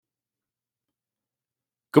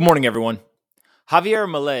Good morning, everyone. Javier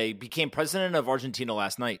Milei became president of Argentina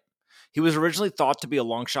last night. He was originally thought to be a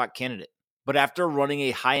long-shot candidate, but after running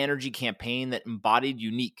a high-energy campaign that embodied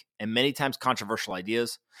unique and many times controversial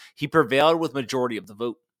ideas, he prevailed with majority of the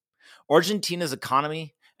vote. Argentina's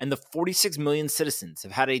economy and the 46 million citizens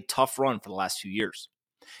have had a tough run for the last few years.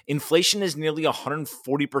 Inflation is nearly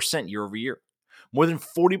 140% year over year. More than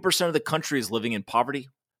 40% of the country is living in poverty.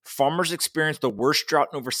 Farmers experienced the worst drought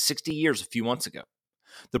in over 60 years a few months ago.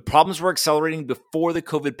 The problems were accelerating before the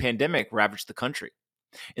COVID pandemic ravaged the country.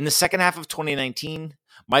 In the second half of 2019,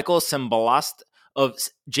 Michael Sembalast of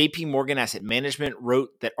JP Morgan Asset Management wrote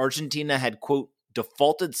that Argentina had, quote,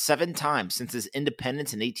 defaulted 7 times since its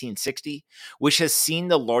independence in 1860, which has seen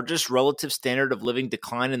the largest relative standard of living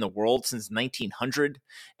decline in the world since 1900,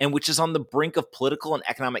 and which is on the brink of political and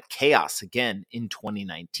economic chaos again in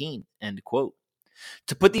 2019, end quote.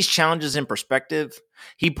 To put these challenges in perspective,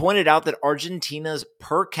 he pointed out that Argentina's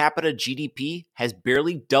per capita GDP has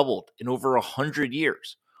barely doubled in over 100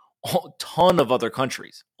 years. A ton of other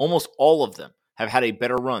countries, almost all of them, have had a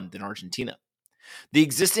better run than Argentina. The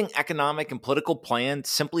existing economic and political plan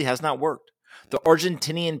simply has not worked. The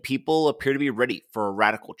Argentinian people appear to be ready for a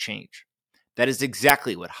radical change. That is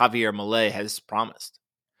exactly what Javier Milei has promised.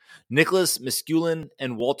 Nicholas Misculin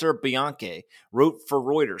and Walter Bianchi wrote for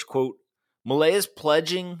Reuters, quote, Milei is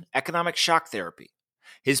pledging economic shock therapy.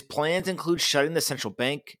 His plans include shutting the central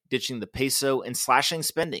bank, ditching the peso, and slashing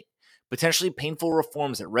spending, potentially painful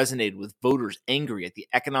reforms that resonated with voters angry at the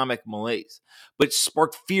economic malaise, but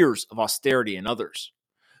sparked fears of austerity in others.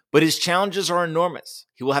 But his challenges are enormous.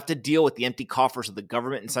 He will have to deal with the empty coffers of the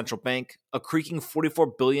government and central bank, a creaking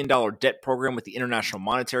 $44 billion debt program with the International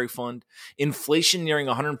Monetary Fund, inflation nearing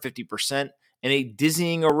 150%, and a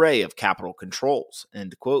dizzying array of capital controls,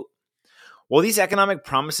 end quote. While these economic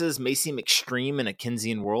promises may seem extreme in a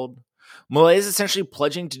Keynesian world, Milei is essentially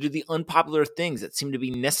pledging to do the unpopular things that seem to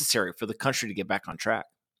be necessary for the country to get back on track.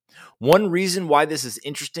 One reason why this is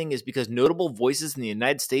interesting is because notable voices in the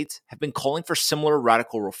United States have been calling for similar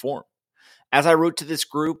radical reform. As I wrote to this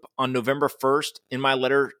group on November 1st in my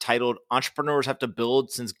letter titled Entrepreneurs Have to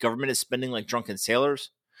Build Since Government is Spending Like Drunken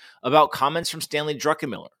Sailors, about comments from Stanley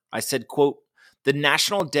Druckenmiller, I said, quote, the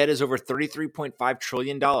national debt is over $33.5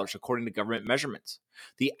 trillion, according to government measurements.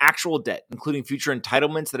 The actual debt, including future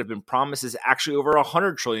entitlements that have been promised, is actually over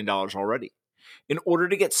 $100 trillion already. In order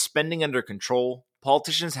to get spending under control,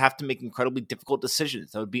 politicians have to make incredibly difficult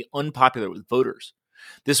decisions that would be unpopular with voters.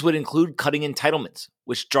 This would include cutting entitlements,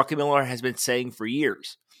 which Druckenmiller has been saying for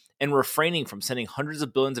years, and refraining from sending hundreds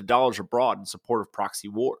of billions of dollars abroad in support of proxy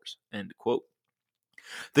wars, end quote.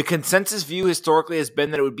 The consensus view historically has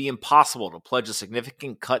been that it would be impossible to pledge a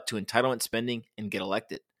significant cut to entitlement spending and get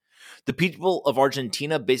elected. The people of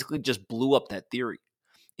Argentina basically just blew up that theory.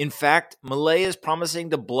 In fact, Milei is promising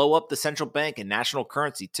to blow up the central bank and national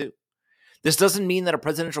currency too. This doesn't mean that a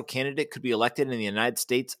presidential candidate could be elected in the United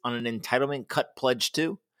States on an entitlement cut pledge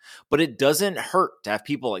too, but it doesn't hurt to have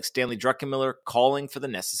people like Stanley Druckenmiller calling for the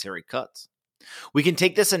necessary cuts. We can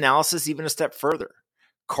take this analysis even a step further.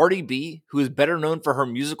 Cardi B, who is better known for her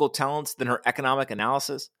musical talents than her economic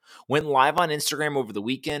analysis, went live on Instagram over the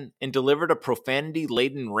weekend and delivered a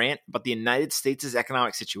profanity-laden rant about the United States'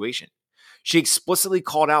 economic situation. She explicitly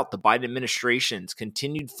called out the Biden administration's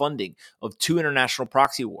continued funding of 2 international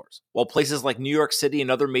proxy wars, while places like New York City and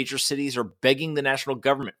other major cities are begging the national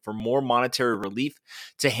government for more monetary relief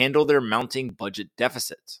to handle their mounting budget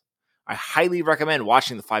deficits. I highly recommend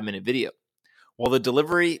watching the 5-minute video. While the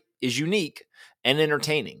delivery is unique and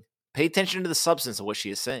entertaining, pay attention to the substance of what she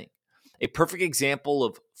is saying. A perfect example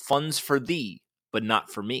of funds for thee, but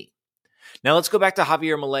not for me. Now let's go back to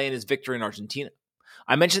Javier Milei and his victory in Argentina.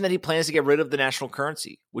 I mentioned that he plans to get rid of the national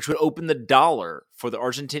currency, which would open the dollar for the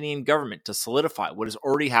Argentinian government to solidify what has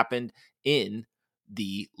already happened in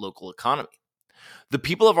the local economy. The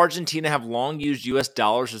people of Argentina have long used US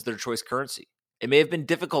dollars as their choice currency. It may have been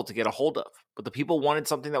difficult to get a hold of, but the people wanted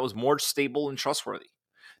something that was more stable and trustworthy.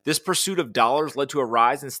 This pursuit of dollars led to a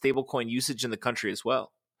rise in stablecoin usage in the country as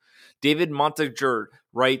well. David Montager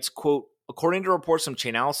writes, quote, according to reports from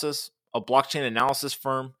Chainalysis, a blockchain analysis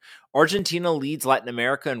firm, Argentina leads Latin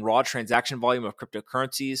America in raw transaction volume of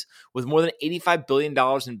cryptocurrencies, with more than $85 billion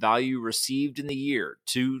in value received in the year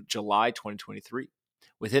to July 2023.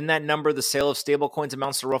 Within that number, the sale of stablecoins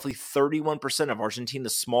amounts to roughly 31% of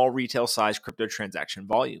Argentina's small retail-sized crypto transaction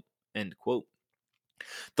volume, end quote.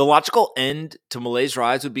 The logical end to Milei's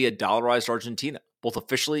rise would be a dollarized Argentina, both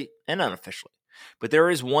officially and unofficially. But there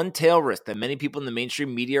is one tail risk that many people in the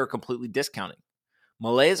mainstream media are completely discounting.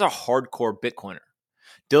 Milei is a hardcore Bitcoiner.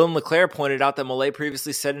 Dylan LeClaire pointed out that Milei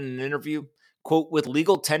previously said in an interview, Quote, with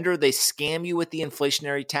legal tender, they scam you with the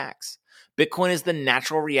inflationary tax. Bitcoin is the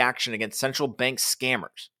natural reaction against central bank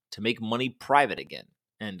scammers to make money private again,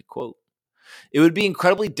 end quote. It would be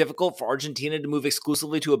incredibly difficult for Argentina to move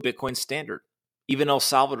exclusively to a Bitcoin standard. Even El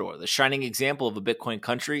Salvador, the shining example of a Bitcoin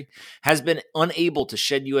country, has been unable to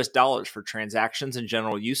shed US dollars for transactions and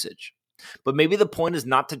general usage. But maybe the point is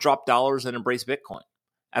not to drop dollars and embrace Bitcoin.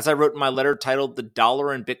 As I wrote in my letter titled The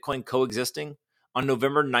Dollar and Bitcoin Coexisting on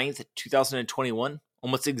November 9th, 2021,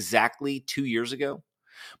 almost exactly 2 years ago,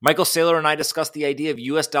 Michael Saylor and I discussed the idea of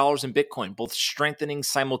US dollars and Bitcoin both strengthening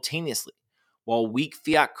simultaneously while weak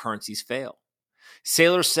fiat currencies fail.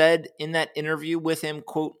 Saylor said in that interview with him,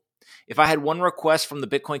 quote, if I had one request from the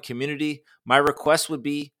Bitcoin community, my request would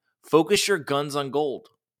be focus your guns on gold.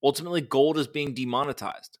 Ultimately, gold is being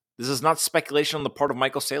demonetized. This is not speculation on the part of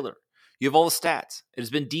Michael Saylor. You have all the stats. It has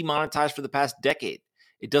been demonetized for the past decade.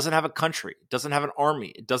 It doesn't have a country. It doesn't have an army.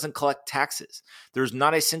 It doesn't collect taxes. There's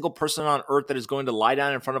not a single person on earth that is going to lie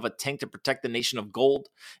down in front of a tank to protect the nation of gold.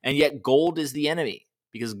 And yet gold is the enemy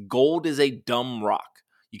because gold is a dumb rock.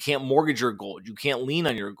 You can't mortgage your gold. You can't lean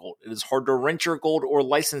on your gold. It is hard to rent your gold or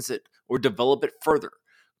license it or develop it further.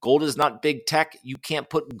 Gold is not big tech. You can't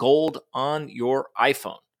put gold on your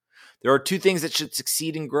iPhone. There are two things that should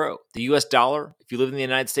succeed and grow. The US dollar, if you live in the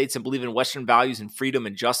United States and believe in Western values and freedom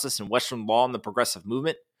and justice and Western law and the progressive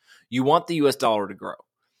movement, you want the US dollar to grow.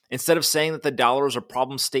 Instead of saying that the dollar is a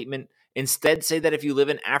problem statement, instead say that if you live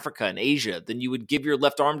in Africa and Asia, then you would give your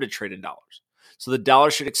left arm to trade in dollars. So the dollar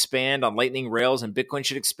should expand on lightning rails and Bitcoin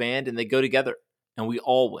should expand and they go together. And we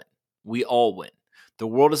all win. We all win. The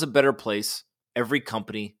world is a better place. Every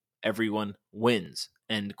company, everyone wins.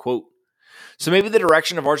 End quote. So maybe the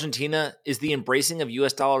direction of Argentina is the embracing of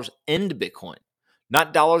US dollars and Bitcoin,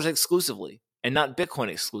 not dollars exclusively and not Bitcoin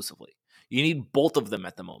exclusively. You need both of them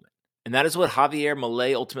at the moment. And that is what Javier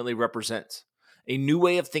Milei ultimately represents, a new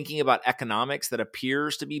way of thinking about economics that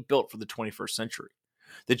appears to be built for the 21st century.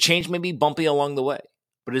 The change may be bumpy along the way,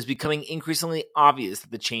 but it is becoming increasingly obvious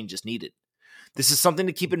that the change is needed. This is something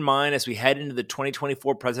to keep in mind as we head into the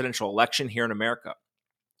 2024 presidential election here in America.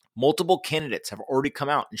 Multiple candidates have already come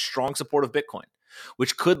out in strong support of Bitcoin,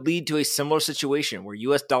 which could lead to a similar situation where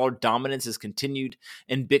US dollar dominance is continued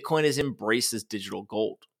and Bitcoin is embraced as digital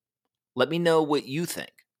gold. Let me know what you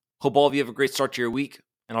think. Hope all of you have a great start to your week,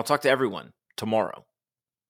 and I'll talk to everyone tomorrow.